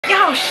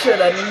Y'all should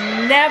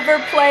have never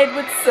played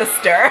with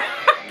sister.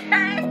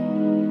 Okay?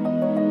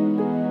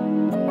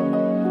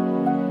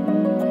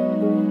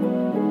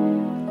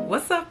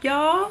 What's up,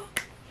 y'all?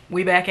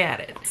 We back at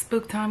it.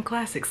 Spook Time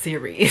Classic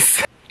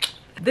series.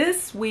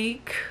 This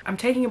week, I'm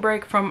taking a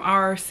break from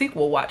our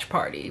sequel watch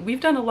party. We've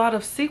done a lot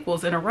of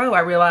sequels in a row, I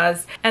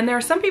realize, and there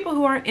are some people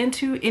who aren't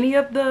into any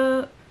of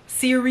the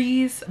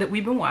series that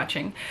we've been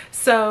watching.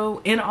 So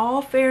in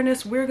all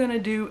fairness, we're gonna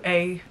do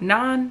a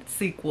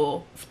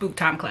non-sequel Spook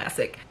Time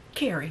Classic,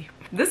 Carrie.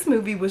 This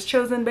movie was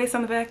chosen based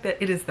on the fact that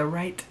it is the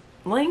right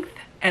length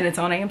and it's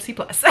on AMC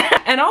Plus.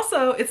 And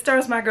also it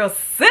stars my girl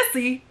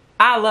Sissy.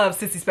 I love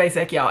Sissy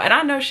Spacek, y'all, and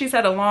I know she's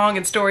had a long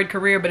and storied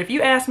career, but if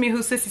you ask me who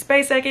Sissy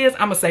Spacek is,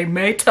 I'm gonna say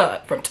May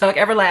Tuck from Tuck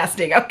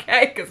Everlasting,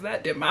 okay? Because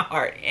that did my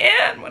heart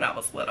in when I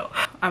was little.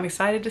 I'm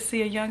excited to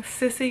see a young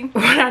Sissy.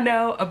 What I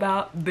know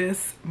about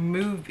this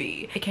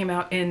movie. It came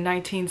out in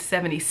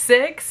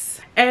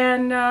 1976,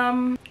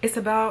 and it's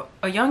about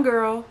a young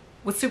girl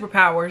with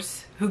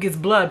superpowers who gets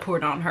blood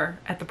poured on her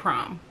at the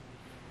prom.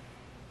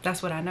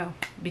 That's what I know,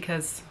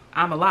 because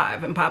I'm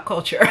alive in pop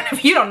culture.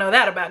 If you don't know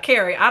that about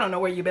Carrie, I don't know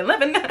where you've been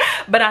living.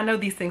 But I know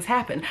these things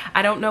happen.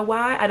 I don't know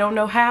why, I don't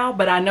know how,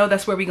 but I know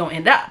that's where we're gonna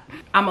end up.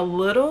 I'm a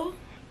little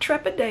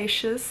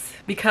trepidatious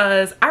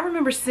because I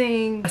remember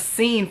seeing a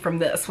scene from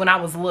this when I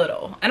was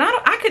little. And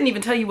I couldn't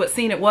even tell you what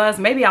scene it was.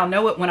 Maybe I'll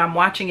know it when I'm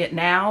watching it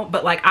now.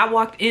 But like, I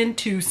walked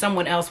into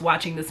someone else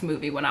watching this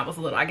movie when I was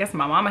little. I guess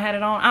my mama had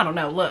it on. I don't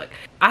know. Look,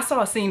 I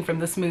saw a scene from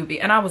this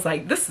movie and I was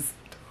like, this is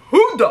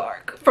too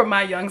dark for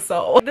my young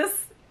soul.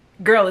 This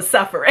girl is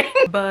suffering.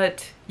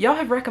 But y'all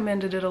have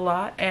recommended it a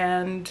lot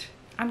and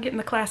I'm getting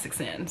the classics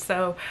in,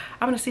 so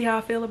I'm gonna see how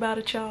I feel about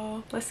it,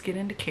 y'all. Let's get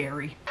into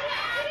Carrie.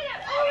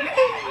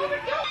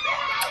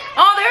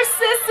 Oh, there's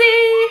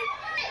Sissy.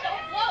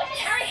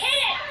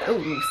 Oh,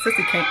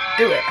 Sissy can't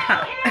do it,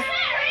 huh?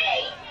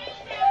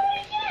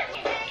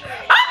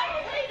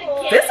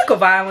 Ah! Physical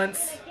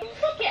violence.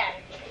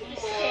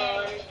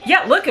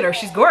 Yeah, look at her,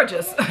 she's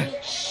gorgeous. Good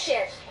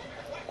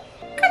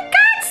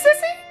God,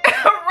 Sissy.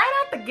 Right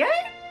out the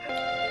gate.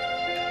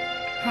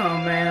 Oh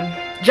man.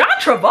 John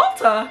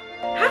Travolta?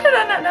 How did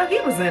I not know he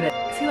was in it?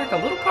 Is he like a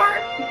little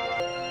part?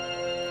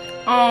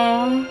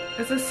 Oh,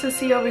 is this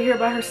Sissy over here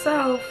by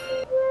herself?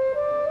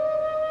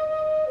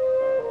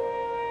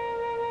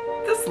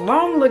 This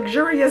long,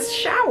 luxurious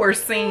shower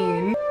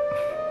scene.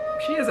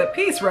 She is at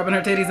peace rubbing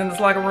her titties in this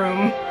locker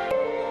room.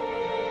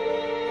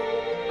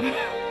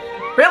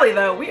 Really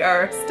though, we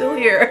are still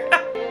here.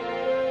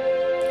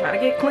 Gotta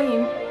get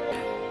clean.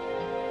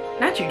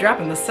 Not you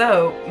dropping the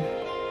soap.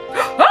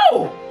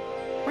 Oh!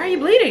 Why are you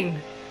bleeding?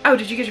 Oh,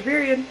 did you get your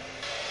period?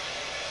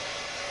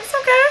 That's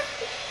okay.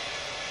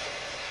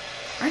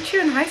 Aren't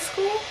you in high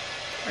school?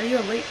 Are you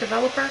a late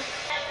developer?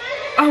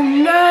 Oh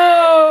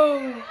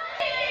no!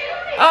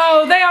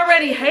 Oh, they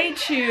already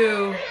hate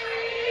you.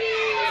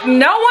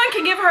 No one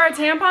can give her a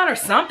tampon or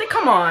something?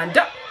 Come on.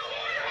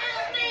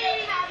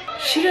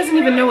 She doesn't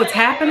even know what's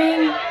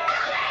happening.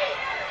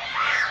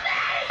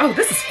 Oh,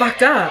 this is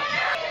fucked up.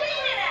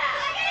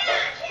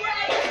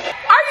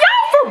 Are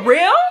y'all for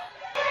real?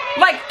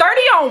 Like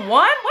 30 on 1?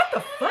 What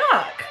the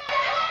fuck?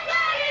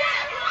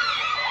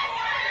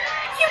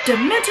 You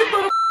demented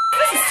little.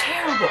 This is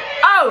terrible.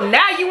 Oh,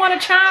 now you want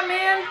to chime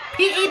in?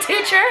 PE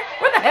teacher?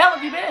 Where the hell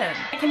have you been?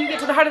 Can you get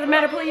to the heart of the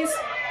matter, please?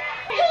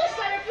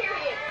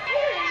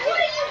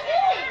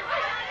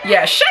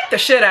 Yeah, shake the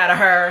shit out of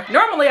her.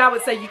 Normally I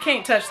would say you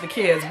can't touch the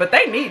kids, but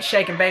they need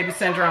shaken baby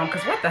syndrome,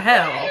 because what the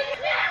hell?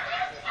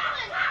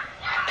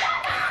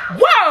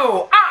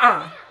 Whoa!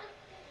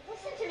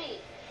 Listen to me.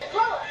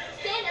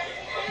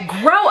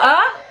 Grow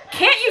up?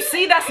 Can't you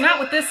see that's not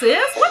what this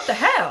is? What the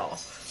hell?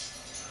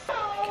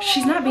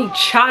 She's not being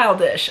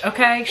childish,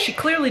 okay? She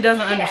clearly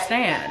doesn't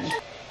understand.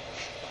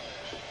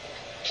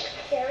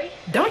 Carrie?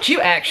 Don't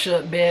you act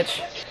shook,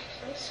 bitch.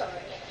 I'm sorry.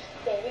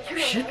 Baby, You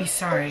should be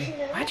sorry.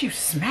 Why'd you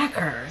smack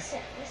her? Listen,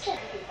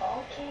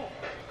 okay.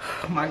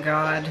 Oh my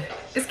God.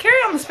 Is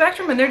Carrie on the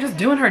spectrum and they're just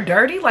doing her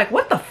dirty? Like,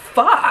 what the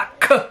fuck?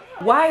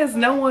 Why is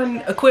no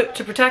one equipped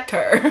to protect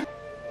her? There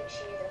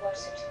was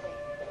such a thing.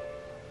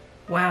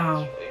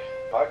 Wow.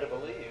 Hard to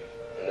believe.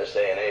 In this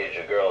day and age,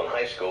 a girl in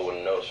high school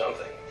wouldn't know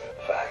something.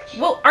 Facts.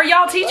 Well, are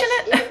y'all teaching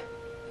it?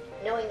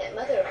 Knowing that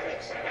mother of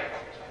hers.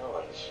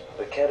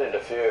 But can't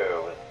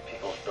interfere with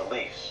people's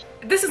beliefs.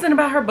 This isn't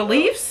about her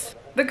beliefs.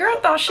 The girl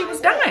thought she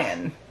was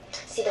dying.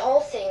 See, the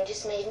whole thing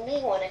just made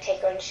me want to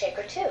take her and shake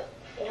her too.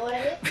 You know what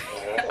I mean?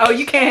 Oh,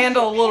 you can't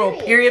handle a little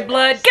period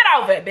blood? Get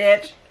over it,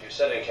 bitch. You're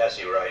setting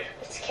Cassie right.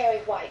 It's Carrie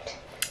White.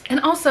 And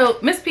also,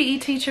 Miss PE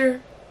teacher,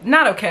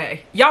 not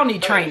okay. Y'all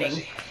need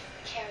training.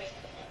 Carrie.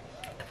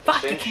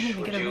 Fuck, you can't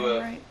even get her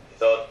name right.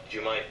 Thought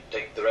you might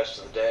take the rest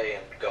of the day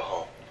and go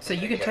home. So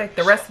you can take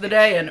the rest of the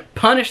day and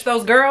punish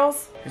those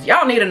girls? 'Cause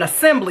y'all need an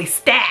assembly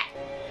stat.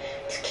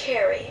 It's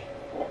Carrie.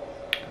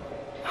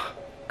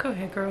 Go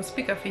ahead, girl.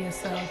 Speak up for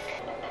yourself.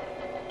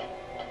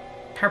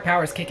 Her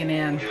power's kicking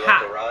in. Would you like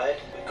Ha. a ride?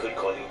 We could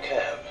call you a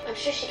cab. I'm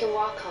sure she can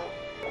walk home.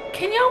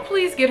 Can y'all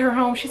please get her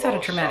home? She's had a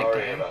traumatic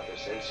Sorry day. about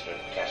this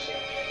incident, Cassie.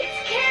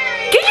 It's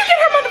Carrie! Can you get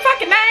her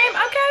motherfucking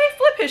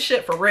this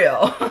shit for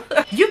real.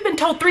 You've been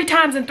told 3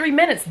 times in 3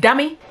 minutes,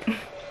 dummy.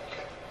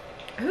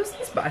 Who's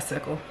this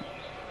bicycle?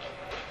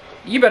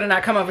 You better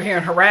not come over here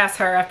and harass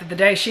her after the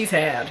day she's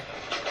had.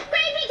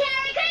 Creepy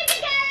Carrie!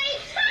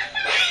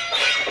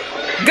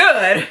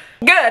 Good.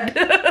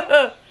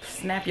 Good.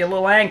 Snap your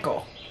little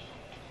ankle.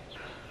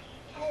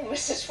 Oh,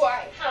 Mrs.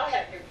 White, how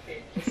have you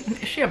been?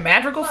 Is she a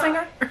madrigal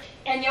singer?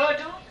 And your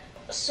daughter?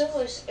 Sue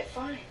is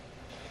fine.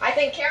 I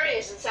think Carrie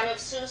is in some of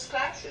Sue's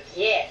classes.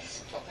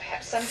 Yes. Well,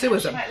 perhaps sometime Sue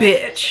is a she might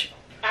bitch.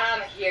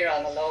 I'm here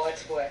on the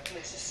Lord's work,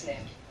 Mrs. Snell.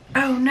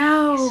 Oh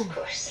no. Of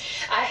course.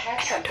 I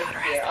have something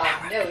here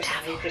I know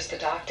to interest the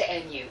doctor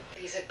and you.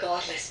 These are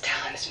godless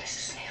times,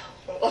 Mrs.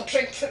 Snell. We'll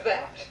drink to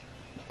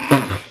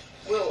that.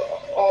 We'll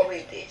all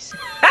read these.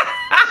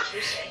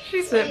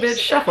 She said, bitch,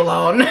 shuffle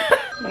on.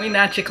 We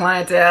not your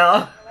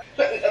clientele.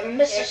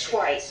 Mrs.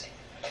 White,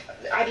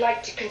 I'd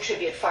like to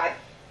contribute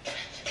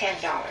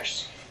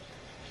 $10.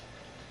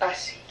 I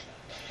see.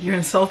 You're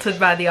insulted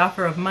by the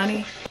offer of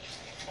money?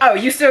 Oh,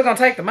 you still gonna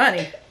take the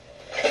money?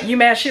 You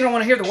mad she don't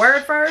want to hear the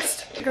word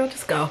first? Girl,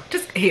 just go.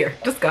 Just here.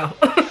 Just go.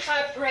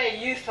 I pray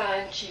you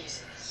find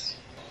Jesus.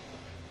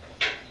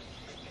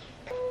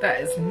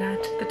 That is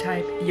not the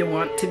type you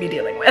want to be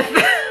dealing with.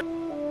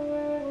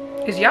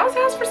 Is y'all's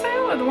house for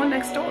sale or the one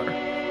next door?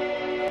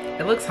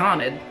 It looks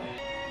haunted.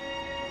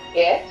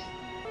 Yes?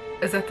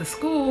 Is that the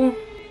school?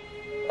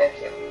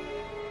 Thank you.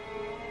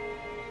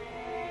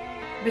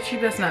 Bitch, you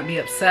best not be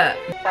upset.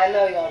 I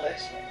know you're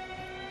listening.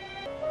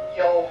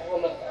 You're a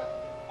woman now.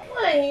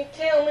 Why didn't you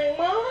tell me,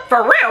 Mama?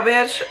 For real,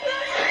 bitch.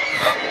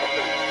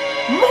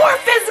 More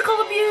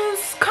physical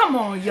abuse? Come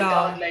on,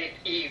 y'all. God made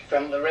Eve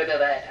from the rib of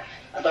Adam.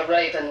 And the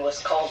raven was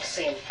called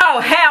sin. Oh,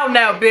 hell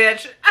no,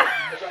 bitch.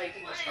 The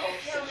raven was called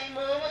sin.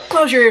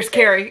 Close your ears,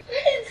 Carrie.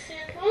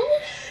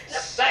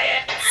 Say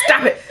it.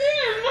 Stop it.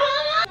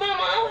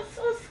 Mama, I was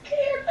so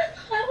scared. I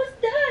thought I was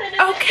dying.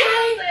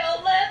 Okay. They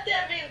all laughed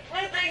at me and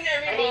pointed at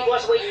me. And Eve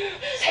was weak.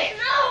 Say it.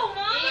 No,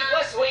 Mama. Eve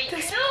was weak.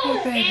 This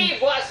poor baby.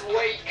 Eve was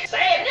weak.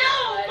 Say it.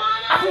 No,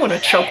 Mama. I want to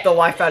choke the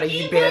life out of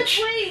you, bitch.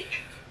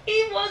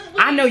 He was weak.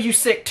 I know you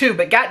sick too,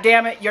 but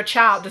goddamn it, your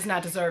child does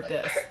not deserve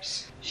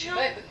this. She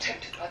may have been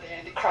tempted by the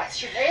Antichrist.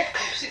 She may have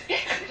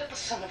committed the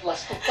son of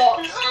lustful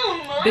thoughts. No,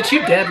 Mama. Bitch, you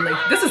deadly.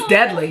 This is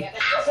deadly.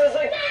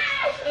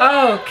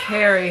 Oh,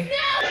 Carrie.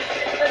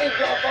 Let me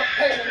drop off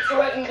pain and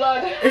sweat and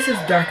blood. This is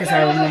dark as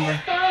I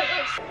remember.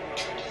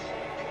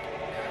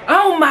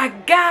 Oh my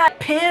God,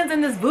 pins in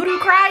this voodoo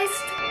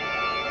Christ?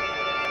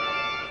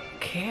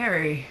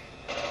 Carrie.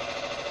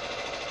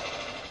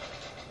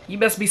 You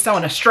best be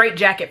sewing a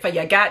straitjacket for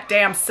your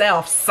goddamn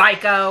self,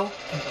 psycho.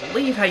 Can't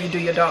believe how you do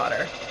your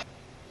daughter.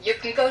 You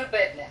can go to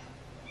bed now.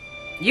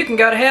 You can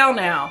go to hell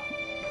now.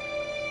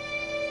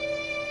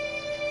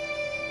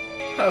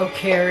 Oh,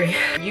 Carrie,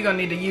 you're gonna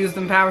need to use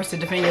them powers to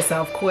defend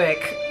yourself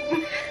quick.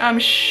 I'm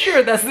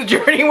sure that's the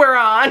journey we're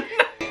on.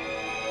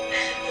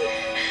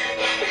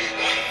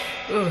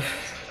 Oof.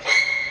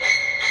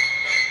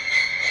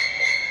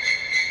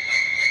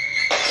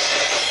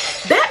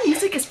 That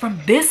music is from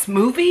this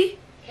movie?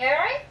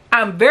 Carrie?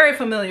 I'm very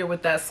familiar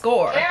with that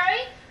score.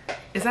 Carrie?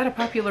 Is that a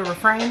popular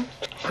refrain?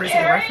 Or is it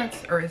a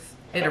reference? Or is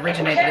it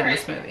originated in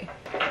this movie?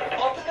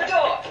 Open the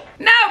door.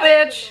 No,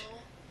 bitch!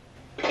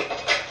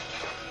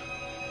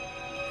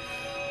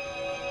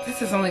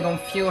 This is only gonna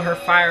fuel her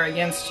fire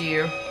against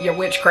you. Your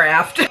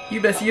witchcraft. You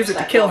best use it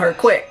to kill her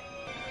quick.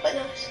 What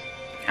noise?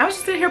 I was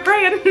just sitting here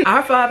praying.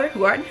 Our Father,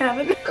 who art in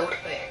heaven. Go to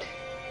bed.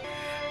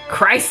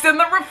 Christ in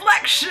the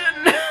reflection.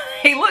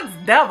 He looks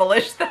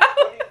devilish, though.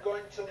 What are you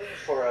going to leave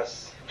for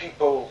us?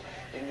 People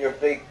in your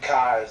big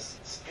cars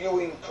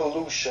spewing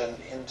pollution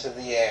into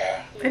the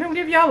air. They don't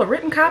give y'all a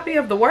written copy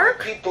of the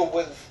work? People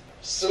with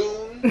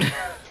soon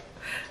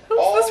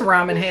Who's this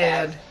ramen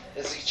head?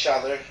 as each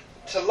other,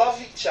 to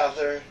love each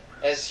other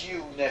as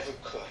you never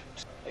could.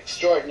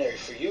 Extraordinary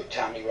for you,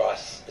 Tommy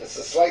Ross. This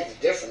is slightly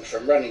different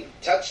from running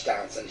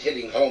touchdowns and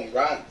hitting home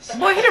runs.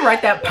 Boy, he didn't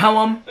write that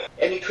poem.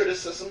 Any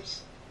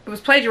criticisms? It was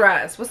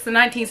plagiarized. What's the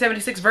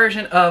 1976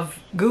 version of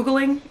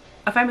Googling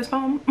a famous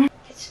poem?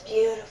 It's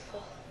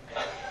beautiful.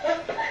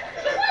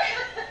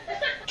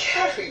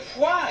 Carrie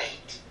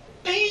White,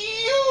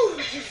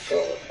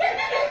 beautiful.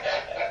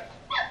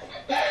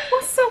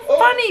 What's so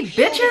funny,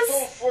 Beautiful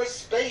bitches? for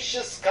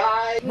spacious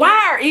sky.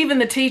 Why are even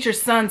the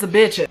teacher's sons a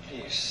bitches?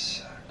 You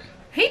suck.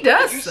 He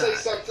does Did you say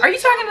suck. something? Are you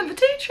talking to the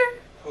teacher?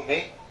 Who,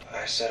 me?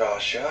 I said, aw,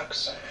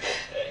 shucks.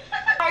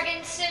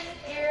 Jorgensen,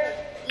 you're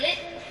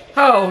Litton.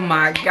 Oh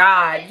my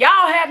God.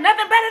 Y'all have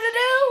nothing better to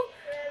do?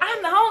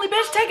 I'm the only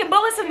bitch taking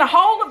bullets in the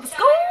whole of the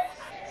school?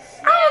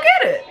 I don't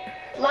get it.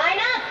 Line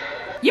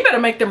up You better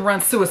make them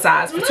run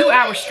suicides for 2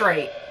 hours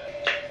straight.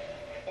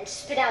 and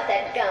spit out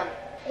that gum.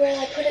 Where'll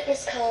I put it,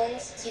 Miss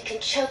Collins? You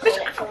can choke on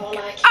it for all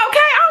I Okay,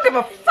 I don't give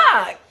a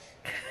fuck.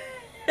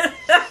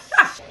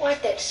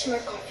 Wipe that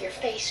smirk off your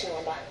face,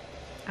 Norma.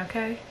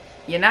 Okay.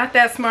 You're not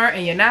that smart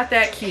and you're not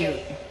that cute.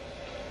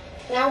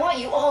 Now I want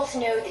you all to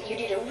know that you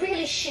did a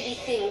really shitty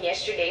thing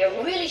yesterday.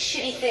 A really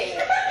shitty thing.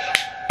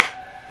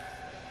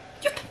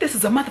 You think this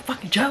is a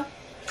motherfucking joke?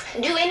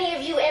 Do any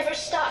of you ever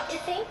stop to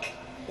think?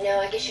 No,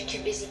 I guess you're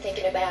too busy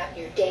thinking about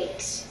your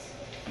dates.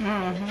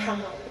 And the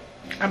prom.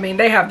 I mean,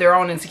 they have their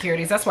own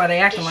insecurities. That's why they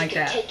acting like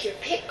that. Take your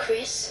pick,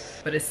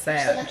 Chris. But it's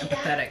sad and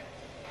pathetic.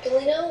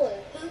 Billy Nolan,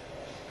 huh?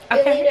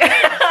 Okay. Billy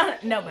Nolan.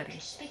 Nobody.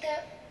 Speak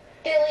up.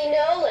 Billy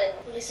Nolan.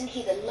 Well, isn't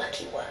he the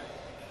lucky one?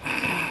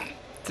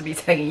 To be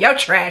taking your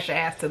trash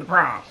ass to the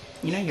prom.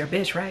 You know you're a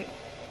bitch, right?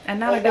 And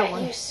not a good one. What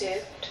about you,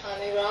 Sue?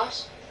 Tommy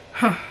Ross?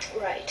 Huh.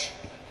 Right.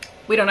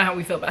 We don't know how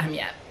we feel about him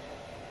yet.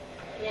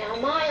 Now,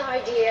 my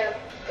idea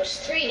was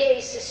 3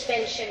 days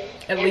suspension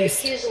At and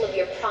least. refusal of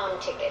your prom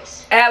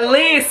tickets. At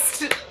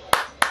least.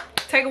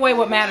 Take away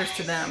what matters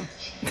to them.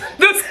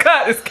 This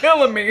cut is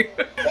killing me.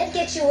 That'd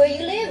get you where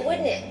you live,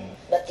 wouldn't it?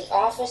 But the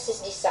office has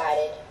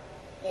decided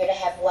you're to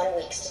have 1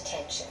 week's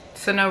detention.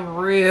 So no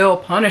real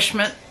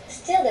punishment.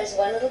 Still, there's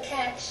one little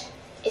catch.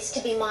 It's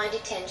to be my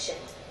detention.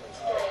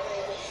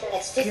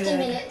 That's 50 Good.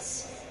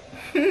 minutes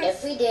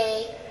every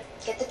day.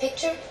 Get the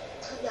picture?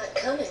 I'm not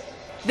coming.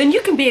 Then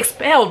you can be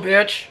expelled,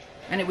 bitch.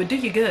 And it would do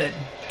you good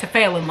to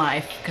fail in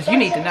life, because you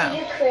need to That's up know.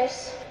 you,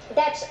 Chris.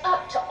 That's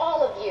up to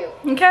all of you.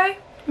 Okay?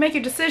 Make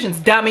your decisions,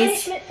 dummies.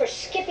 Punishment for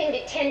skipping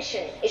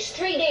detention is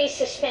 3 days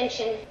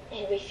suspension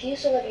and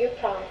refusal of your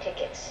prom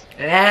tickets.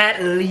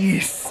 At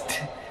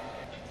least.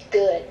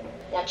 Good.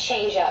 Now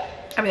change up.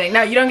 I mean,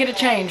 no, you don't get to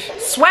change.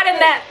 Sweating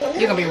that,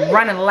 you're gonna be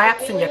running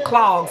laps in your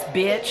clogs,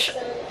 bitch.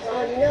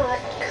 I'm not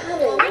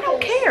coming. I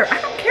don't care.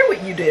 I don't care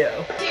what you do.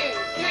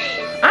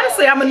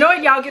 Honestly, I'm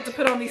annoyed y'all get to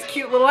put on these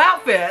cute little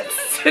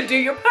outfits to do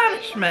your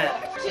punishment.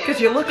 Because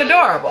you look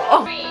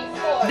adorable.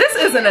 This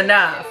isn't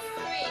enough.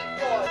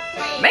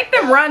 Make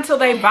them run till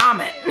they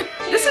vomit.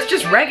 This is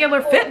just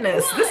regular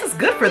fitness. This is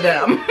good for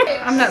them.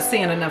 I'm not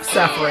seeing enough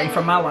suffering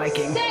for my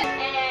liking.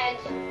 And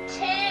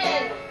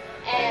 10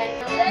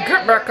 and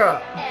Get back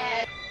up.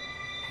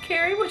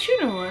 Carrie, what you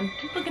doing?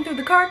 You looking through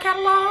the card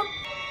catalog?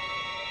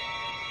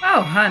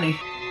 Oh, honey.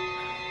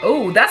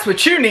 Oh, that's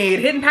what you need.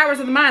 Hidden powers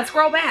of the mind.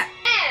 Scroll back.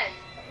 and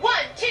 1,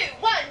 2,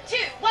 1, 2,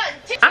 1,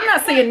 2. I'm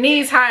not seeing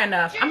knees high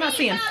enough. I'm not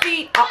seeing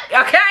feet.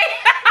 Okay?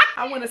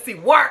 I want to see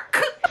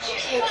work. You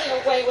can't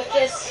get away with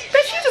this.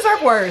 Bitch, you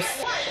deserve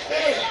worse.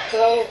 Let it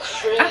go,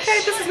 Chris. Okay,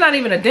 this is not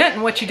even a dent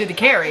in what you did to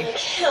Carrie.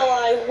 Hell,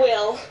 I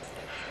will.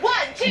 1,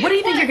 2. What do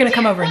you think you're gonna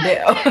come over and do?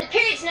 The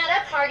period's not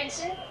up,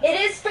 Hargensen.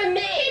 It is for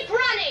me. Keep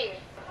running.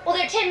 Well,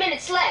 there are 10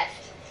 minutes left.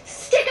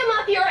 Stick 'em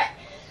up your.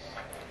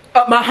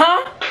 At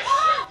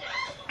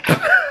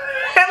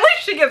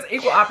least she gives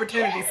equal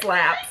opportunity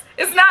slaps.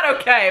 It's not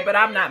okay, but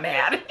I'm not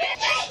mad. We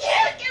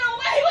can't get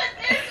away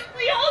with this if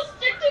we all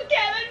stick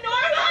together,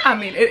 Norma. I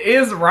mean, it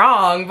is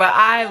wrong, but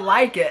I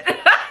like it.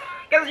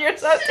 Because you're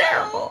so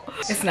terrible.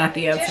 It's not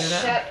the answer,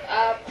 though. Shut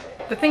up.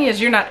 The thing is,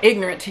 you're not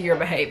ignorant to your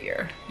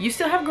behavior. You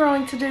still have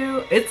growing to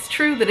do. It's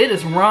true that it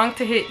is wrong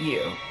to hit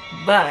you,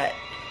 but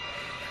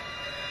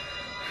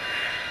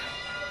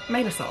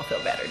made us all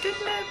feel better,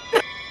 didn't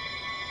it?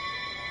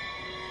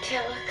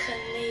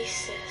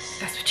 Telekinesis.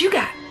 That's what you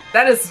got.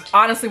 That is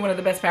honestly one of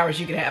the best powers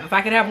you could have. If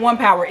I could have one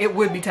power, it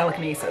would be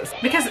telekinesis.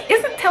 Because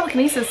isn't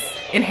telekinesis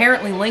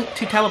inherently linked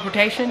to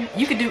teleportation?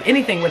 You could do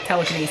anything with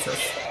telekinesis.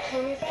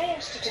 If I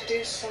asked you to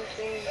do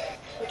something,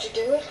 would you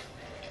do it?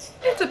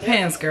 It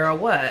depends, girl.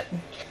 What?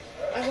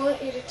 I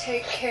want you to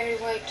take Carrie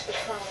White to the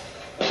prom.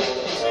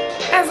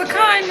 As a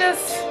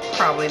kindness?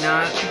 Probably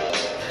not.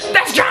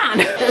 That's John!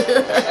 How's it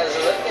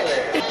looking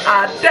there?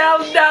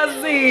 Adele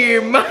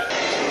Dazim!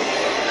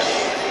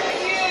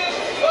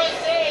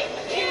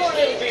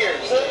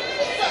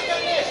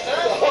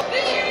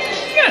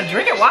 You gonna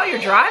drink it while you're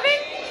driving?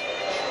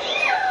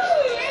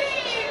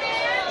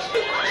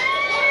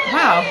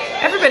 Wow,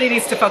 everybody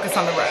needs to focus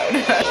on the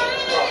road.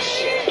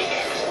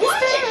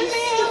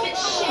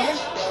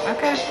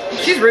 Okay.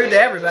 She's rude to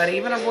everybody,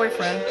 even her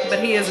boyfriend. But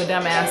he is a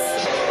dumbass.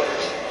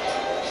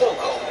 Don't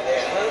call me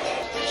that,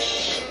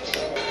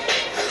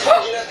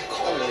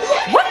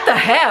 huh? What the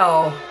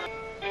hell?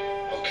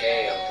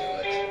 Okay, I'll do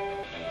it.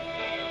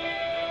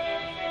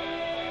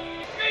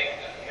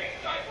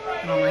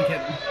 I don't like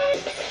it.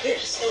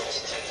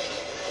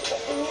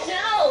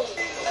 No!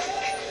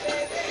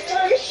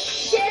 Dumb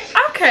shit!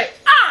 Okay.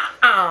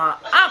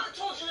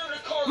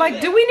 Like,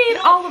 do we need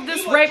all of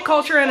this rape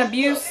culture and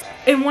abuse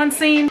in one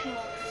scene?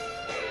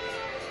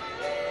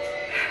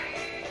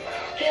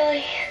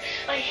 Billy,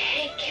 I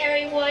hate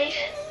Carrie White.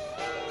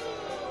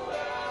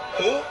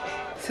 Who?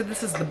 So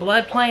this is the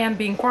blood plan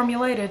being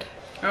formulated.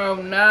 Oh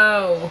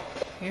no.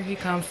 Here he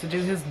comes to do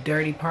his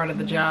dirty part of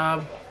the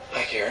job.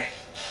 Hi, Carrie.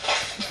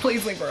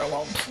 Please leave her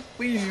alone,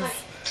 please.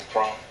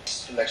 Prom.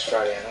 Next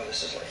Friday. I know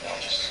this is late. No,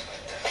 just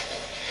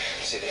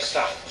see this.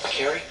 Stop.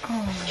 Carrie?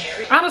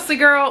 Carrie? Honestly,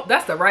 girl,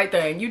 that's the right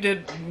thing. You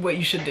did what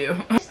you should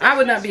do. I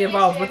would not be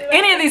involved with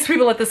any of these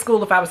people at the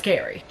school if I was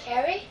Carrie.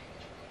 Carrie?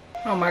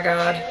 Oh my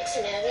God. What's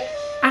the matter?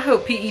 I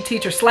hope PE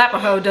teacher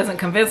Slap-a-Hoe doesn't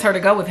convince her to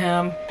go with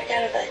him. I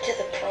got invited to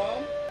the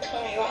prom.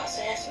 Tommy Ross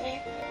asked me.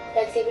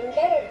 That's even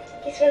better.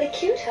 He's really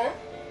cute, huh?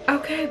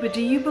 Okay, but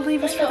do you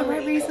believe it's for the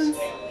right reasons?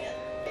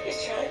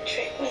 He's trying to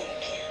trick me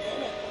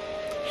again.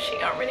 She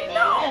already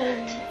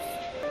knows.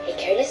 Hey,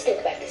 Carrie, let's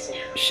think about this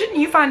now. Shouldn't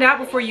you find out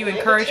before you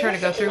encourage her to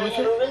go through with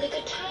have it? a really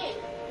good time.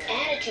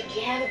 Attitude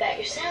you have about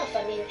yourself.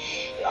 I mean,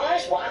 you're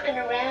always walking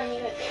around,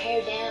 you with your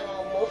hair down,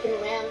 all moping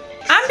around.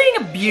 I'm being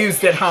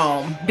abused at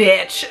home,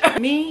 bitch.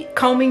 Me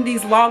combing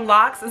these long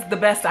locks is the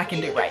best I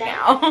can do right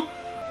now.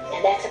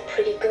 Now that's a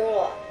pretty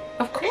girl.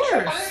 Of Look at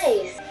her course.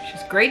 eyes.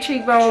 She's great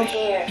cheekbones,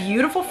 Hair.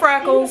 beautiful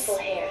freckles.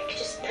 Beautiful hair. You could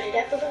just put it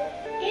up a little.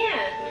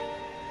 Yeah.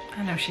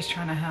 I know she's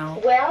trying to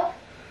help. Well,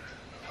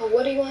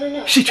 what do you want to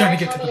know? She's trying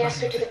to get to Tommy the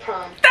asked her bottom. to the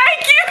prom.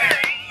 Thank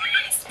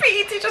you!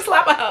 Speed teacher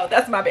slap a hoe.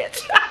 That's my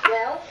bitch.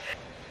 Well,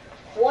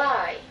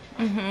 why?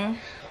 Mm-hmm.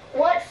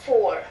 What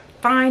for?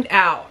 Find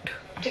out.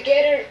 To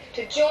get her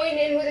to join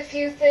in with a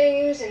few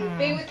things and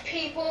be with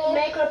people.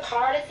 Make her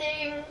part of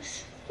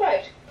things.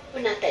 Right.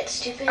 We're not that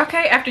stupid.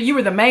 Okay, after you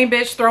were the main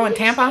bitch throwing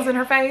tampons in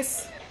her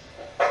face.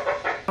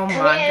 Oh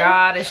my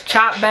god, it's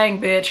Chop Bang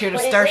bitch here to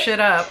What is stir it? shit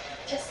up.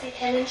 Just the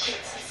attendant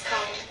sheets, Miss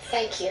Collins.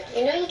 Thank you.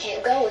 You know you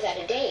can't go without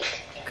a date.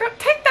 Girl,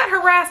 take that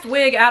harassed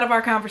wig out of our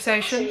Is there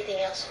conversation. anything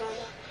else, Norma?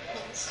 No,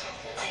 Miss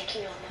Collins. Thank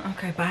you, Norma.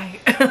 Okay, bye.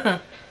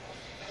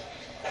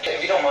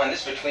 If you don't mind,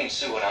 this is between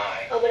Sue and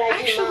I. Oh, but I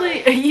do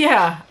Actually, mind.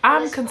 yeah,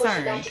 I'm Unless, of course,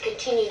 you'd like concerned. to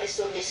continue this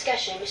little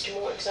discussion in Mr.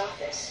 Morton's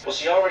office. Well,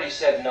 she already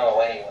said no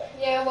anyway.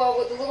 Yeah, well,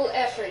 with a little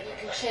effort, you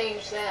can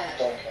change that.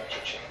 Don't count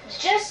your chickens.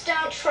 Just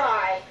don't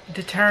try.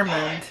 Determined.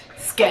 I won't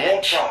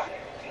Sketch. try.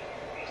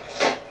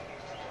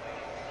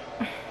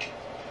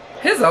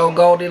 His old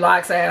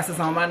Goldilocks ass is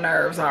on my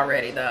nerves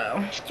already,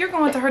 though. You're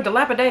going to her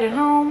dilapidated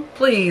home?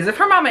 Please, if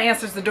her mama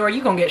answers the door,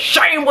 you gonna get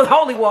shamed with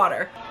holy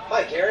water.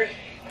 Hi, Carrie.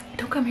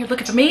 Don't come here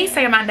looking for me,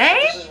 saying my name.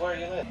 This is where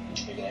you live.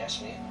 You can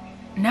ask me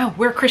No,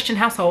 we're a Christian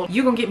household.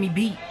 You gonna get me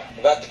beat.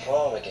 about the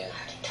prom again.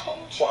 I told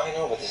you. Well, I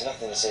know, but there's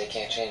nothing to say you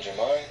can't change your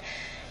mind.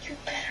 You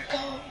better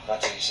go.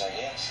 Not till you say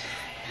yes.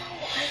 No,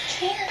 I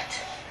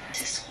can't.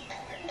 This is so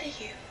important to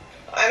you.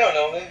 I don't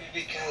know, maybe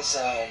because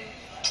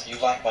you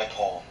like my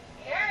poem.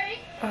 Carrie.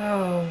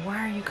 Oh,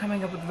 why are you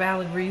coming up with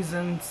valid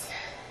reasons?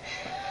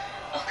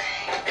 Okay,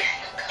 I'll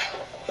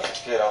go.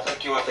 Good, I'll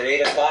pick you up at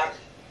 8 o'clock.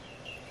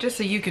 Just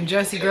so you can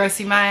Josie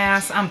Grossy my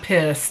ass, I'm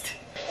pissed.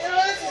 You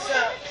know, this is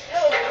a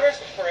hell of a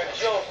risk for a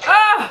joke.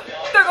 Ah,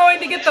 they're going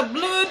to get the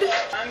blood.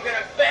 I'm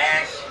gonna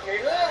bash your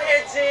little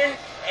heads in,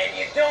 and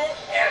you don't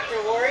have to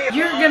worry about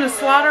You're gonna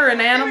slaughter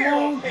an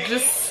animal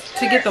just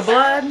to get the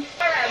blood?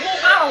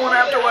 I don't want to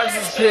have to watch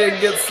this pig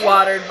get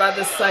slaughtered by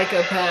this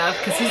psychopath,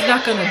 because he's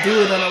not gonna do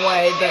it in a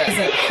way that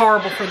isn't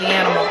horrible for the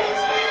animal.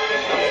 God.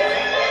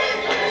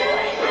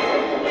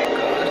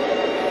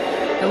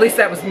 At least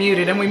that was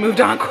muted and we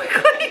moved on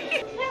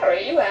quickly.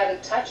 Carrie, you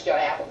haven't touched your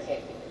apple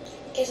cake.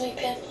 Gives me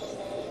pimples,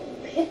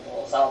 Mom.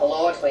 Pimples are the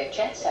Lord's way of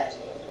chastising.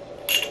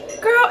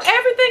 Girl,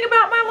 everything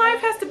about my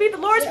life has to be the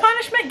Lord's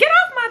punishment. Get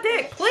off my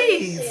dick,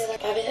 please.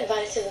 I've been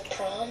invited to the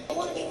prom. I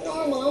want to be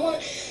normal. I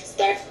want to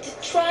start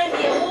to try and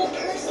be a whole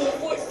person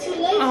before it's too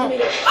late for me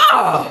to...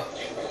 Oh.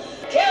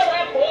 Tell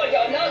that boy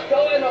you're not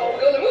going or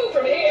we're gonna move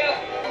from here.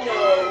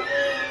 No.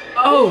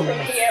 Oh, From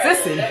here,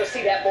 sissy. never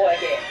see that boy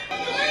again.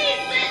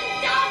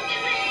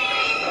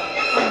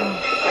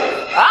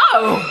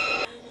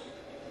 Oh!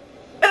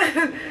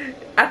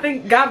 I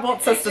think God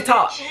wants us to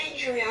talk.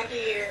 Change around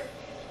here.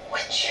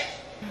 Witch.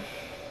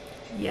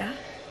 Yeah?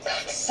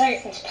 That's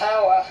Satan's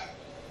power.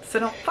 So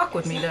don't fuck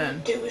with me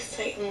then. Do with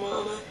Satan,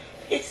 Mama.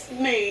 It's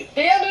me.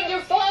 He entered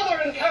your father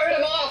and carried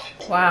him off.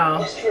 You Wow.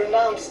 must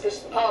renounce this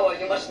power.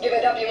 You must give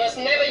it up. You must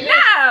never use it.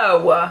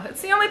 No!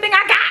 It's the only thing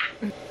I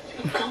got.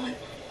 I'm going.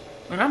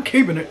 And I'm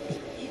keeping it.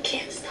 You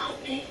can't stop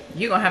me.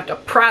 You're gonna have to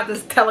pry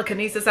this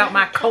telekinesis out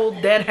my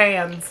cold, dead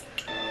hands.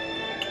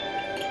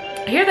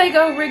 Here they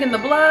go rigging the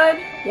blood.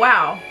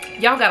 Wow.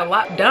 Y'all got a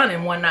lot done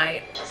in one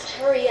night. Just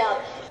hurry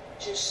up.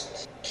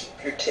 Just keep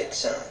your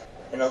tits on,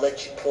 and I'll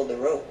let you pull the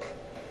rope.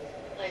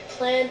 I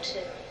plan to.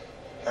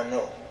 I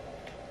know.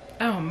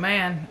 Oh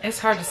man, it's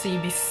hard to see you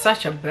be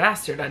such a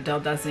bastard,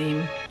 Adele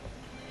Dazim.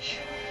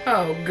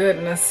 Oh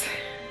goodness.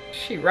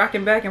 She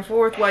rocking back and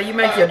forth while you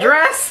make your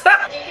dress.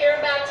 Did you hear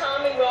about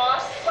Tommy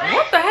Ross?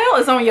 What the hell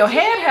is on your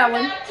head,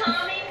 Helen? About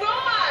Tommy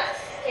Ross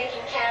taking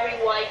Carrie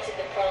White to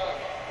the prom.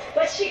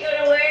 What's she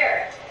gonna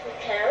wear?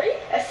 Carrie?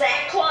 A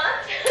sackcloth?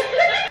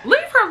 Leave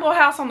her little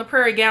house on the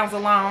prairie gowns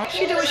alone.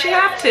 She do what she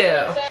have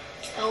to.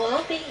 Oh,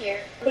 I'll be here.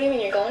 What do you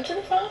mean, you're going to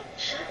the prom?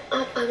 Shut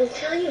up. I will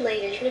tell you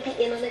later. You're going to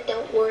be in on it.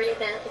 Don't worry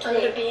about it. I'm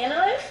going to be in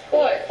on it?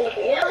 What?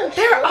 Yeah,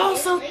 They're all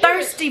so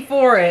thirsty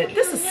for it.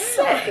 This is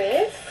sick.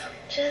 This.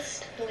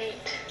 Just wait.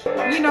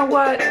 You know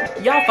what?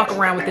 Y'all fuck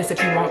around with this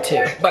if you want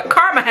to. But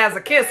karma has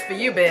a kiss for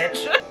you,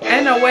 bitch.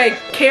 Ain't no way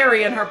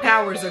Carrie and her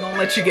powers are gonna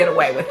let you get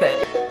away with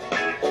it.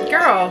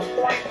 Girl,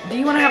 do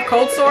you want to have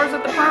cold sores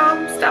at the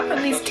prom? Stop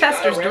putting these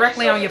testers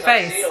directly on your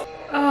face.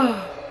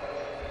 Oh.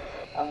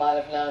 I might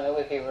have known it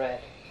would be red.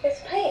 It's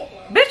paint,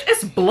 Mom. Bitch,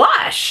 it's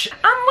blush.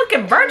 I'm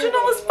looking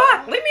virginal as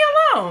fuck. Leave me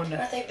alone.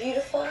 Aren't they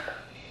beautiful?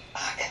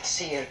 I can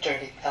see your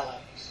dirty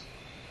pillows.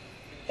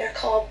 They're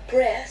called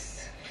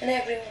breasts, and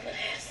every woman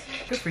has them.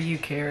 Good for you,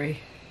 Carrie.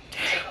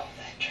 Take off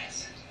that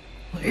dress.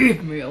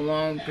 Leave me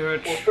alone,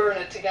 bitch. We'll burn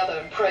it together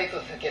and pray for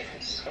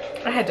forgiveness.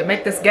 I had to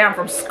make this gown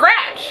from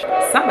scratch.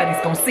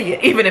 Somebody's gonna see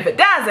it, even if it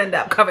does end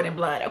up covered in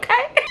blood,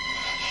 okay?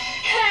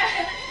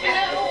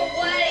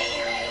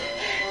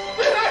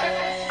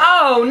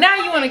 Oh, now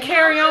you want to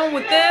carry on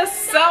with this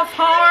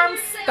self-harm?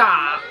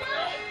 Stop.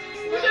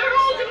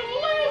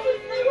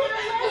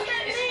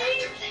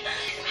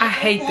 I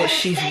hate that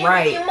she's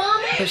right,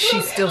 but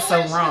she's still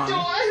so wrong.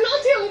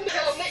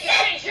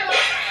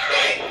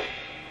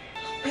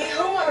 Be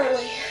home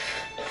early.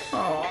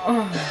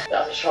 Oh.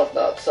 Thou shalt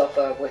not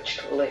suffer a witch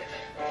to live.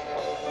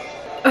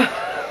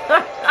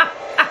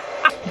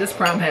 This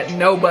prom had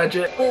no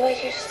budget. Wait,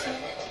 just a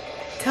minute.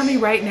 Tell me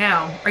right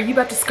now, are you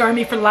about to scar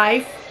me for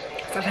life?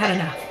 'Cause I've had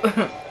enough.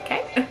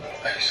 Okay?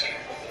 Are you scared?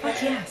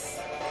 Fuck yes.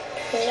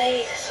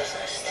 Maybe this was a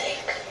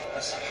mistake.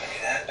 That's not gonna be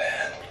that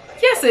bad.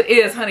 Yes, it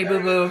is, honey boo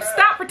boo.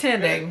 Stop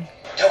pretending.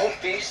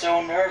 Don't be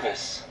so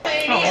nervous. Oh,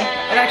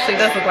 it actually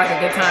does look like a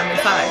good time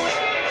inside.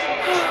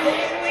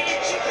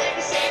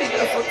 She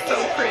does look so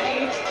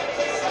pretty.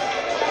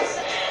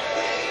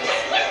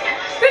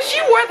 Bitch,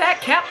 she wore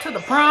that cap to the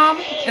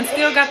prom and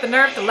still got the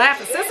nerve to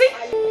laugh at Sissy?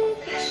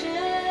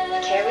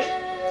 Carrie?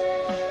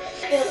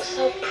 You look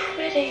so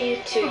pretty, you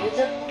two. You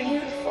look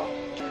beautiful.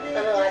 I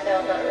know,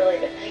 I'm not really,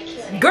 but thank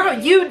you. Girl,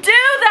 you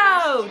do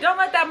though! Don't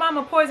let that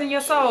mama poison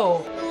your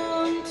soul.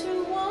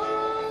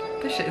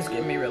 This shit is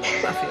getting me really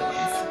in my feelings.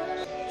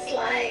 It's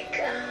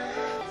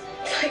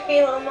like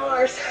being on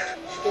Mars.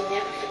 You'll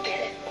never forget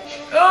it.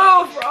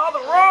 Oh, for all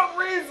the wrong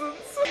reasons.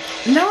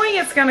 Knowing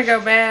it's gonna go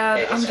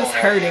bad, I'm just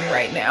hurting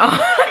right now.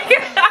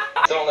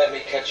 Don't let me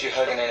catch you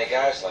hugging any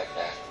guys like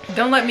that.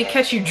 Don't let me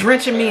catch you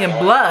drenching me in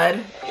blood.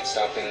 You can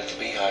stop in at the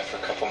beehive for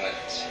a couple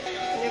minutes.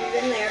 I've never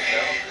been there.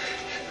 No?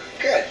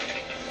 Good.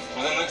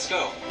 Well then let's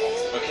go.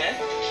 Okay?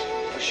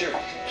 For sure.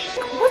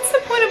 What's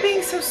the point of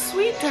being so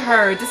sweet to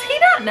her? Does he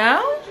not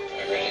know?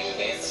 Are you ready to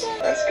dance?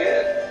 That's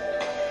good.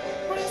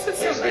 Why is it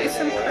so nice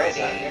and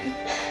pretty?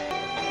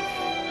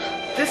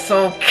 This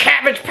old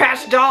Cabbage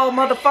Patch doll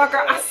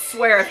motherfucker, I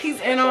swear if he's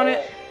in on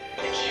it.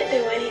 I can't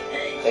do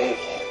anything.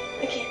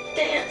 I can't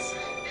dance.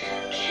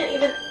 I can't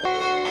even...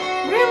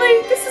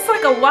 Really? This is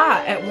like a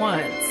lot at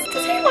once.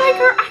 Does he like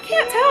her? I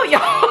can't tell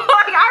y'all.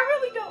 Like, I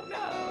really don't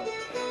know.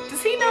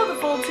 Does he know the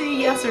full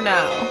tea, yes or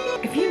no?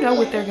 If you know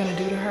what they're gonna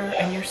do to her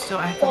and you're still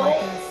acting like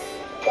this.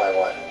 Why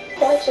what?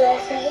 Why'd you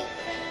ask me?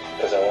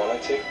 Because I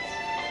wanted to.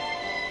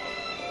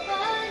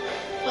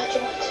 Why'd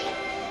you want to?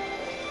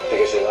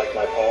 Because you liked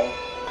my poem.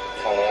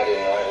 Only I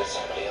didn't write it,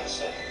 somebody else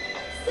did.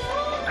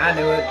 I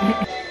knew it.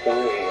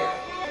 We're here.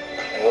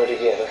 And we're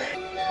together.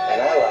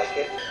 And I like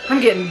it.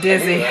 I'm getting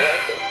dizzy. I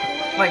like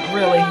it. Like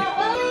really.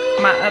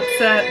 My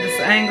upset, this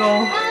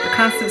angle, the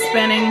constant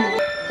spinning. I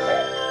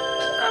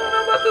don't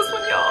know about this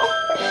one,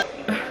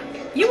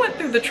 y'all. You went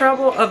through the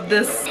trouble of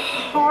this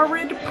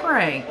horrid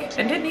prank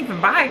and didn't even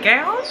buy a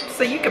gown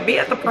so you could be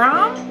at the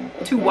prom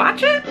to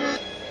watch it?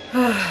 We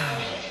are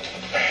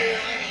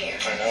here.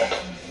 I know.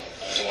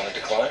 Do you want to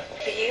decline?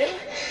 For you?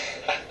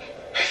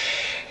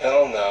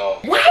 Hell no.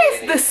 Why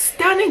is this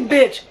stunning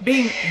bitch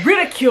being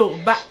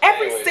ridiculed by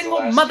every single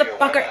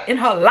motherfucker in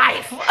her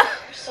life? You're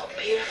so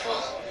beautiful.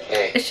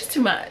 Hey, It's just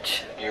too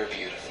much. you're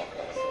beautiful.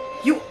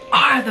 You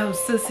are though,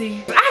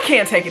 sissy. I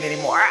can't take it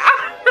anymore.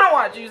 I don't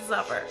want you to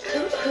suffer.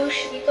 Who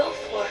should we go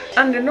for?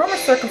 Under normal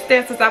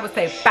circumstances, I would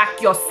say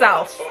back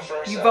yourself.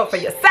 You vote for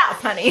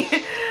yourself, honey.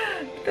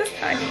 This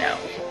time, no.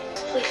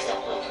 Please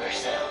don't vote for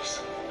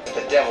ourselves.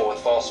 The devil with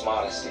false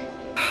modesty.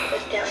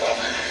 The devil.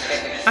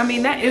 I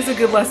mean, that is a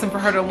good lesson for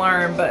her to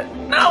learn, but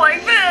not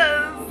like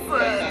this.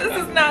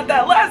 This is not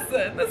that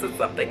lesson. This is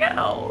something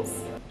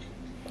else.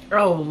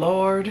 Oh,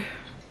 Lord.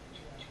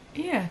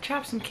 Yeah,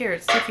 chop some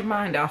carrots. Take your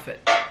mind off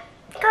it.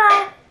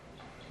 Girl.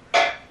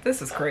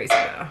 This is crazy,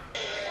 though. I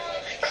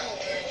called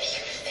in a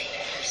few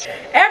favors.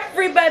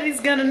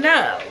 Everybody's gonna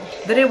know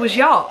that it was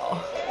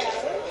y'all.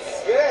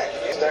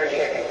 Good. Start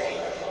kicking.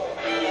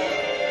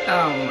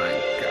 Oh, my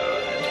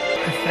God.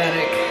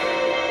 Pathetic.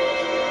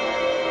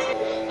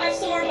 I have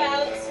some more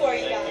ballots for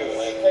you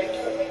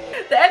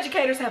guys. The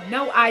educators have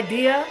no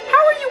idea.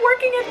 How are you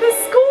working at this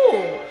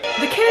school?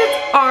 The kids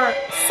are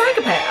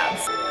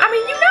psychopaths. I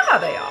mean, you know how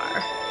they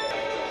are.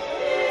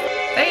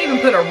 They even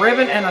put a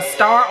ribbon and a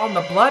star on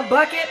the blood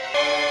bucket.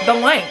 The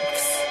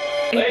lengths.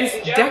 It is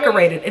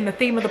decorated in the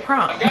theme of the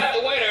prom. I've got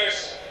the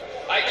winners.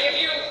 I give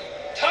you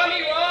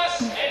Tommy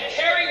Ross and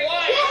Carrie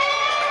White.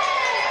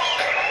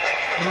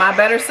 My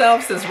better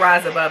self says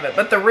rise above it,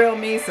 but the real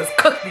me says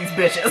cook these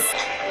bitches.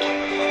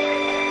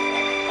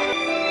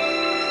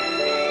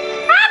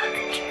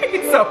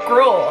 It's so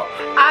cruel.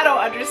 I don't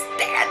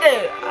understand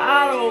it.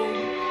 I don't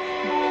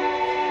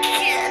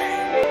get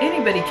it.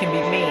 Anybody can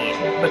be mean,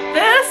 but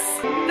this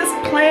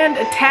planned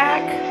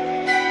attack,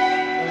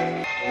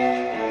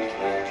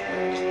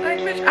 like,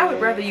 bitch, I would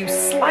rather you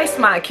slice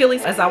my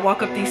Achilles as I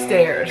walk up these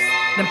stairs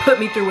than put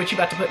me through what you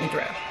about to put me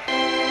through.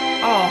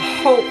 All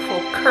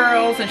hopeful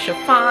curls and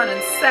chiffon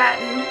and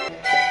satin.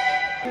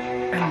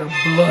 And the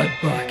blood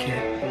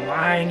bucket,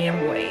 lying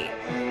in wait.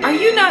 Are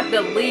you not the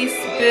least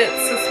bit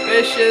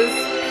suspicious,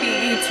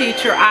 PE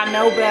teacher? I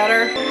know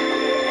better.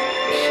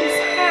 She's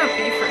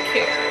happy for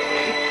Carrie.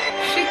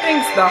 She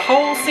thinks the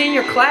whole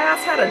senior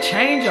class had a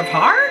change of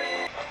heart?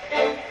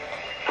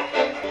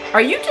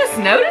 Are you just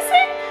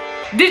noticing?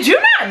 Did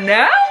you not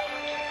know?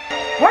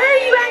 Why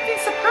are you acting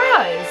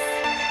surprised?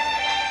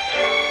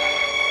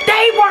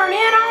 They weren't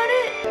in on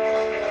it?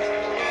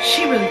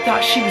 She really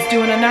thought she was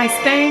doing a nice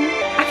thing.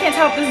 I can't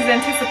tell if this is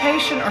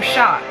anticipation or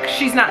shock.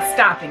 She's not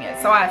stopping it,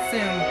 so I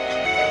assume,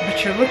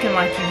 but you're looking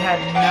like you had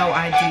no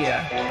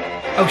idea.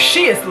 Oh,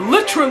 she is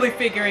literally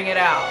figuring it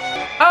out.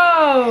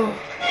 Oh.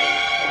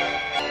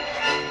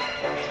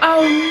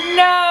 Oh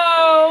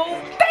no.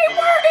 They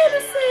were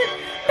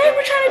innocent. They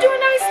were trying to do a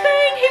nice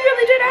thing. He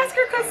really did ask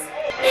her because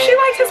she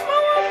liked his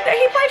poem that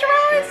he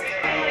plagiarized.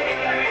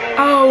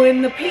 Oh,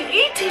 and the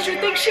PE teacher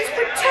thinks she's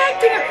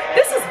protecting her.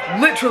 This is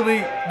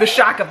literally the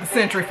shock of the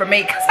century for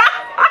me because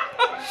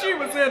she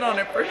was in on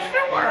it for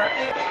sure.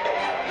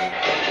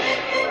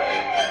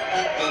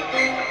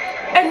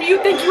 And you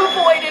think you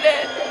avoided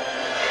it?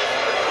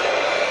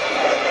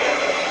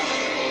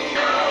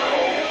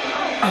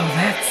 Oh,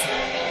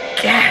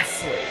 that's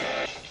ghastly.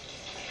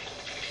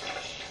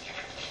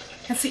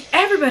 And see,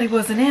 everybody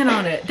wasn't in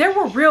on it. There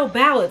were real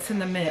ballots in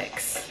the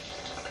mix.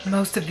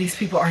 Most of these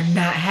people are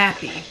not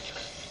happy.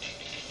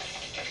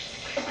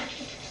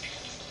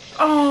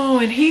 Oh,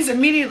 and he's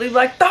immediately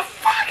like, the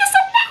fuck is the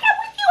matter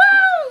with you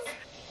hoes?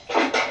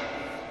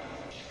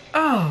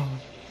 Oh,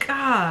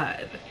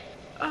 God.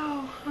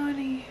 Oh,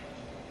 honey.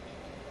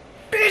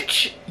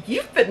 Bitch,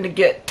 you finna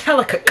get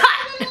telecut.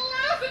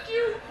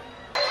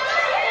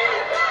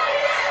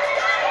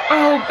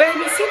 Oh,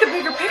 baby, see the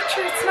bigger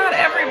picture? It's not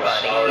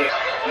everybody.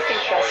 You can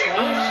trust me.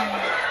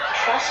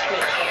 Trust me,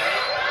 Carrie.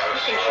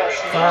 You can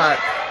trust me. Fuck.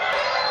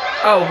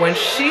 Oh, when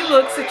she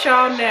looks at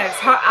y'all next,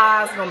 her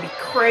eyes gonna be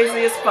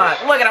crazy as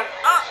fuck. Look at her.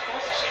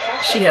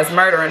 Oh. She has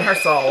murder in her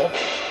soul.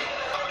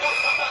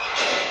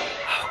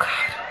 Oh,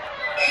 God.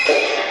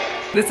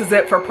 This is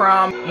it for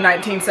prom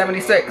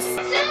 1976.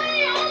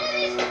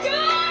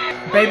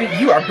 Baby,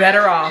 you are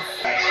better off.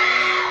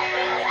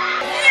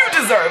 You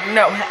deserve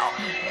no help.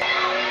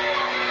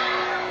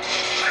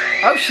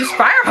 Oh, she's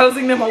fire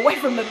hosing them away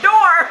from the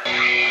door.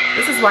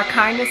 This is why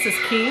kindness is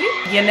key.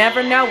 You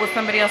never know what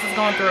somebody else is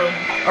going through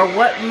or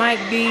what might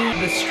be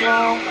the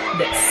straw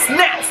that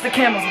snaps the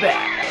camel's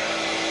back.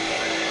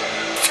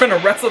 Trying to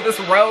wrestle this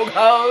rogue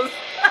hose.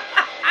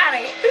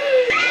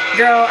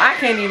 Girl, I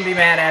can't even be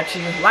mad at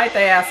you. Light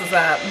their asses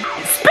up.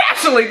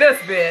 Especially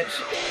this bitch.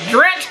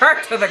 Drench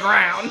her to the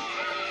ground.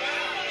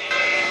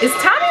 Is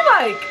Tommy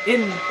like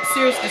in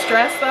serious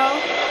distress though?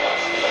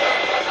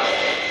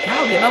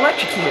 Y'all getting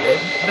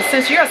electrocuted. But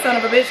since you're a son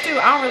of a bitch too,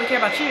 I don't really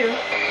care about you.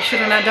 You should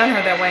have not done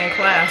her that way in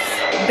class.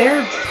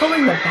 They're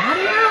pulling the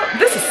body out?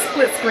 This is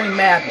split screen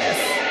madness.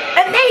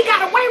 And they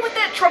got away with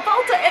it,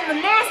 Travolta and the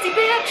nasty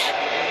bitch.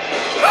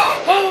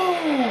 Oh,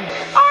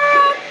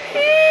 R.I.P.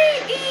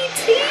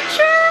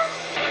 teacher.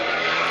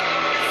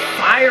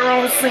 Fire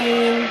on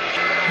scene.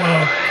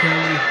 Oh,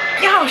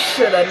 y'all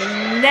should have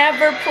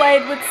never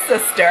played with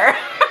sister.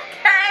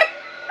 Okay?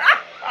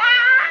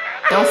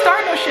 Don't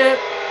start no shit.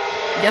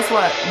 Guess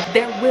what?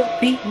 There will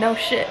be no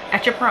shit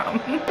at your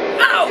prom.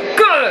 Oh,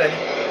 good.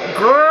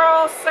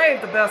 Girl,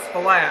 save the best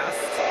for last.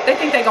 They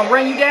think they gonna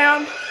run you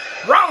down?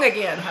 Wrong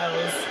again,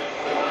 hoes.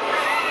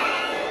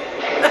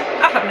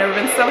 I've never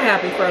been so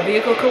happy for a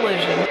vehicle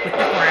collision with the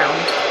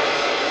ground.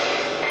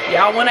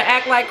 Y'all wanna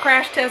act like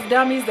crash test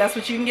dummies? That's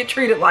what you can get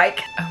treated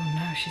like. Oh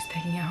no, she's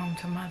taking it home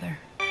to mother.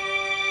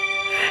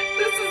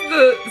 This is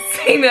the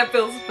scene that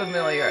feels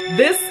familiar.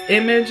 This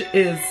image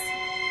is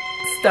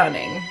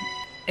stunning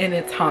in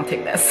its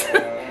hauntingness.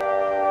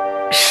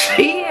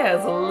 She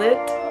has lit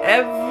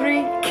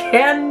every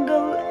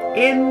candle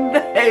in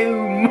the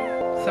home.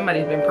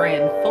 Somebody's been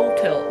praying full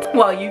tilt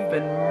while you've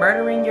been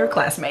murdering your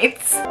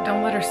classmates.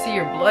 Don't let her see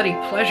your bloody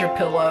pleasure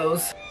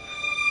pillows.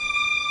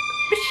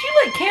 But she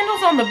lit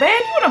candles on the bed?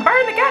 You wanna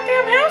burn the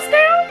goddamn house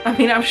down? I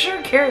mean, I'm sure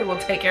Carrie will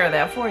take care of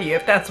that for you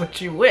if that's what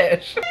you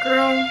wish.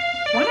 Girl,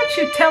 why don't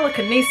you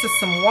telekinesis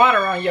some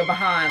water on your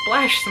behind?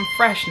 Splash some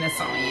freshness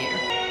on you.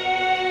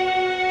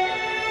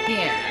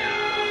 Yeah.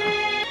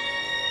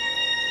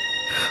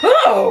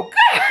 Oh,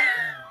 God!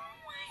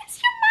 Why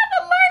is your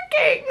mother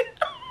lurking?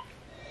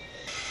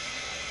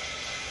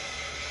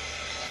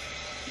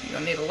 You're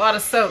gonna need a lot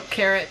of soap,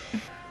 Carrot.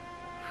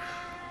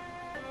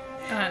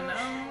 I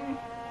know.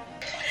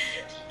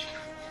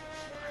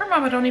 Her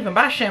mama don't even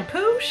buy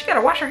shampoo. She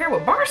gotta wash her hair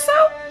with bar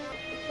soap.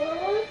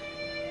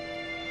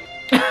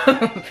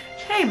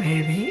 Hey,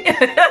 baby.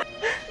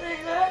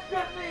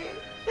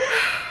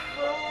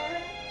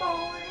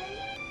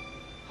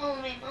 Hold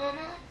me,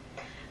 Mama.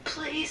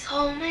 Please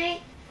hold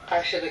me.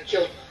 I should have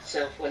killed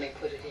myself when he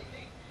put it in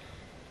me.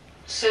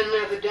 Sin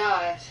never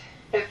dies.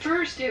 At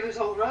first it was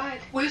all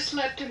right. We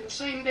slept in the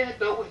same bed,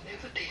 but we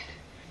never did.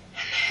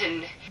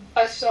 And then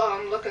I saw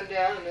him looking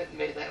down at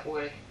me that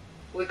way.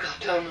 We got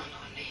down on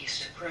our knees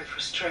to pray for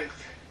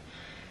strength.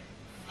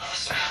 I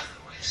smelled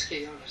the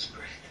whiskey on his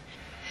breath.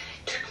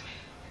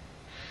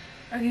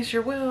 Against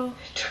your will.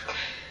 He took me,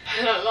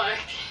 and I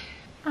liked it.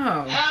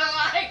 Oh.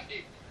 I liked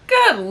it.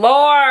 Good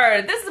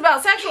Lord. This is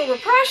about sexual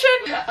repression?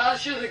 I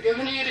should have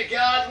given you to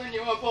God when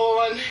you were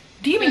born.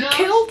 Do you mean and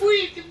killed? I was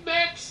weak and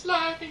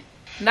backsliding.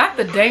 Not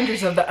the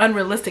dangers of the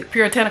unrealistic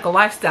puritanical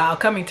lifestyle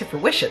coming to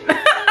fruition.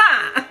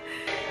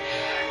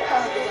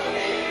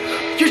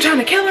 You're trying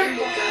to kill her?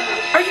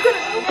 Are you gonna?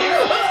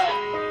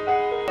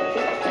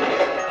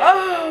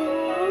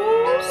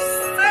 Oh,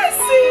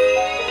 sissy.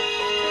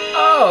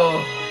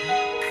 Oh,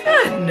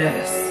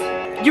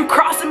 goodness. You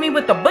crossing me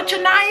with the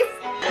butcher knife?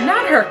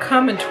 Not her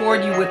coming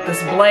toward you with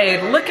this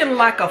blade, looking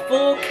like a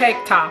full cake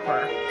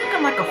topper.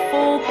 Looking like a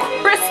full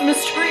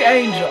Christmas tree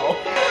angel.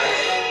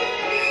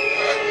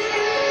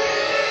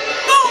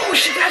 Oh,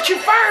 she got you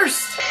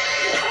first.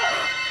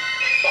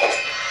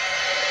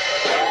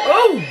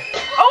 Oh,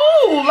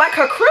 oh, like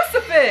her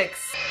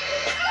crucifix.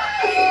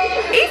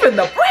 Even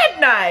the bread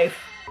knife.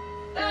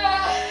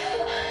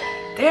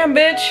 Damn,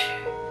 bitch.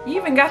 You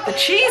even got the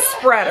cheese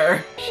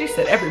spreader. She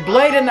said every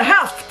blade in the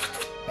house.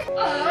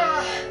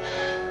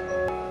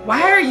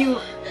 Why are you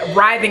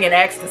writhing in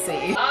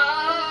ecstasy?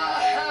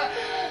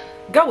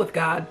 Go with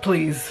God,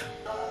 please.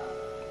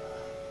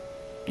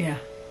 Yeah,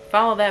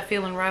 follow that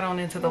feeling right on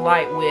into the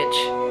light, witch.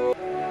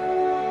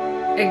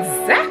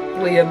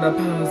 Exactly in the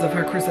pose of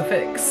her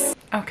crucifix.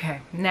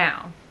 Okay,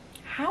 now,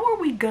 how are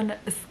we gonna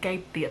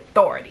escape the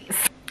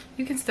authorities?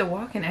 You can still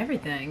walk and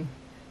everything.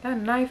 That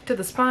knife to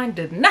the spine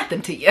did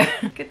nothing to you.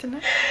 Good to know.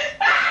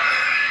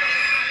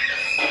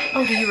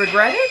 Oh, do you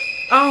regret it?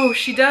 Oh,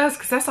 she does,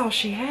 because that's all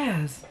she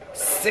has.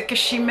 Sick as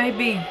she may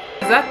be.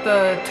 Is that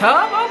the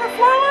tub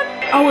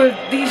overflowing? Oh, are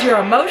these your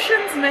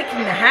emotions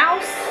making the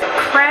house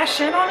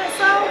crash in on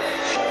itself?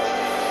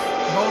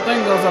 The whole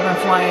thing goes up in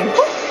flames.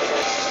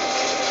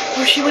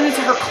 Oh, she went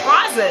into her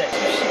closet.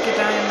 She could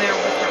die in there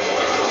with her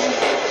mom.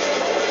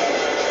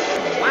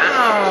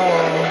 Wow.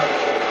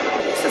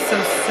 This is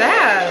so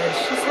sad.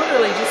 She's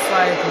literally just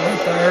like, let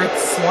the earth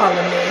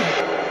swallow me.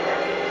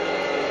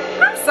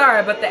 I'm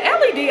sorry, but the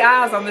LED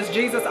eyes on this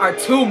Jesus are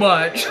too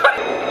much.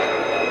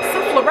 So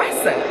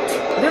fluorescent.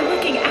 They're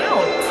looking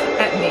out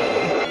at me.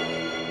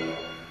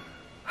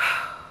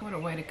 What a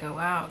way to go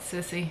out,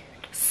 sissy.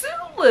 Sue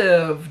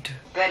lived.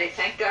 Betty,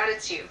 thank God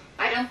it's you.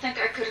 I don't think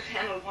I could have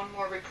handled one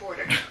more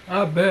reporter.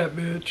 I bet,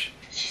 bitch.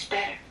 She's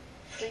better.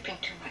 Sleeping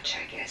too much,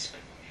 I guess,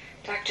 but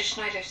Dr.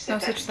 Schneider said No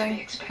that's such to thing.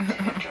 be expected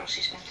after all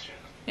she's been through.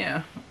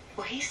 Yeah.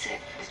 Well, he said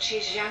that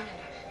she's young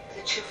enough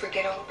that she'll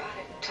forget all about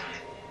it in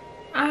time.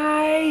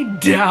 I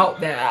doubt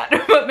that,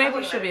 but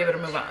maybe she'll be able to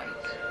move on.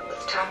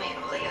 With Tommy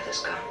and all the others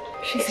gone,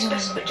 She's it's the only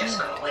best we one just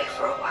left. go away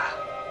for a while.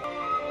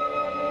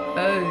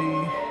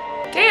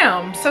 Oh.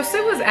 Damn, so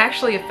Sue was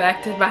actually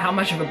affected by how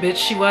much of a bitch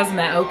she was in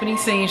that opening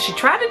scene. She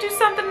tried to do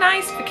something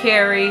nice for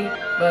Carrie,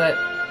 but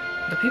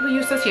the people you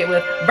associate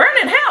with, burn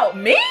in hell,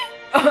 me?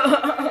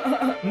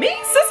 Me?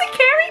 Sissy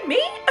Carrie?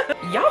 Me?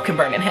 Y'all can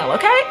burn in hell,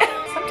 okay?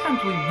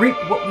 Sometimes we reap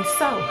what we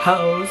sow,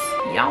 hoes.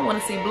 Y'all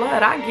wanna see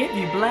blood, I give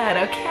you blood,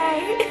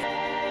 okay?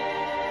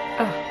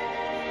 Oh.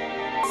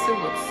 Sue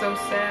looks so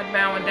sad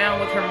bowing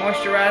down with her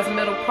moisturized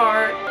middle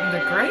part. And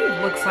the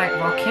grave looks like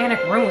volcanic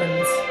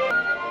ruins.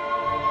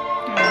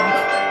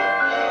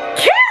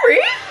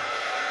 Carrie?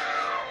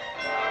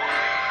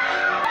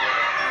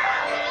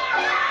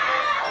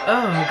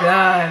 Oh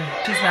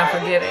God, she's not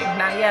forgetting,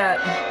 not yet.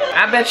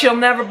 I bet she'll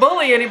never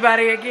bully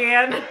anybody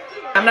again.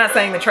 I'm not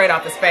saying the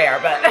trade-off is fair,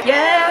 but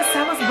yes,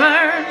 I was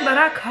burned, but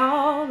I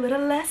call it a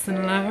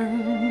lesson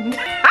learned.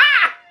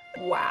 Ah!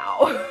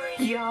 Wow,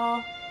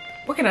 y'all.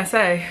 What can I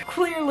say?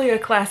 Clearly a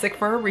classic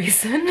for a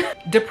reason.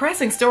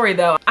 Depressing story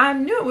though. I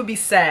knew it would be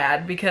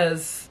sad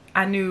because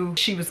I knew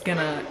she was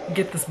gonna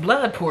get this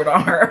blood poured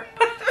on her.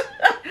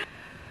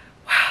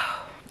 Wow.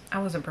 I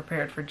wasn't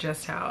prepared for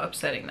just how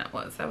upsetting that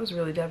was. That was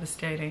really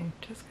devastating.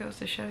 Just goes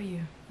to show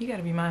you, you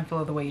gotta be mindful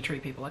of the way you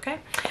treat people, okay?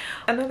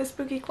 Another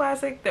spooky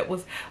classic that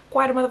was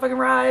quite a motherfucking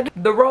ride.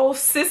 The role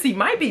Sissy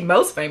might be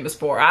most famous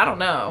for, I don't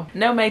know.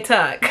 No May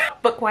Tuck,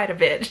 but quite a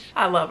bitch.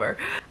 I love her.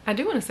 I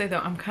do want to say though,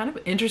 I'm kind of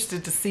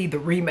interested to see the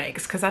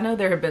remakes because I know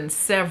there have been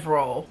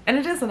several and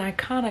it is an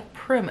iconic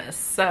premise.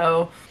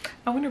 So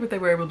I wonder what they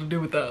were able to do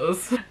with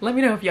those. Let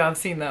me know if y'all have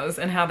seen those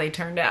and how they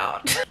turned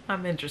out.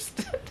 I'm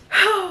interested.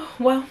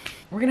 Well,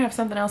 we're gonna have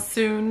something else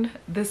soon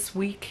this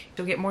week.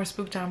 You'll get more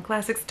Spook Time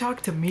classics.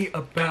 Talk to me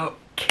about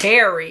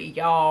Carrie,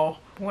 y'all.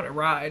 What a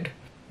ride.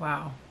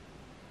 Wow.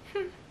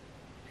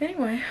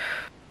 Anyway,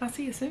 I'll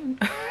see you soon.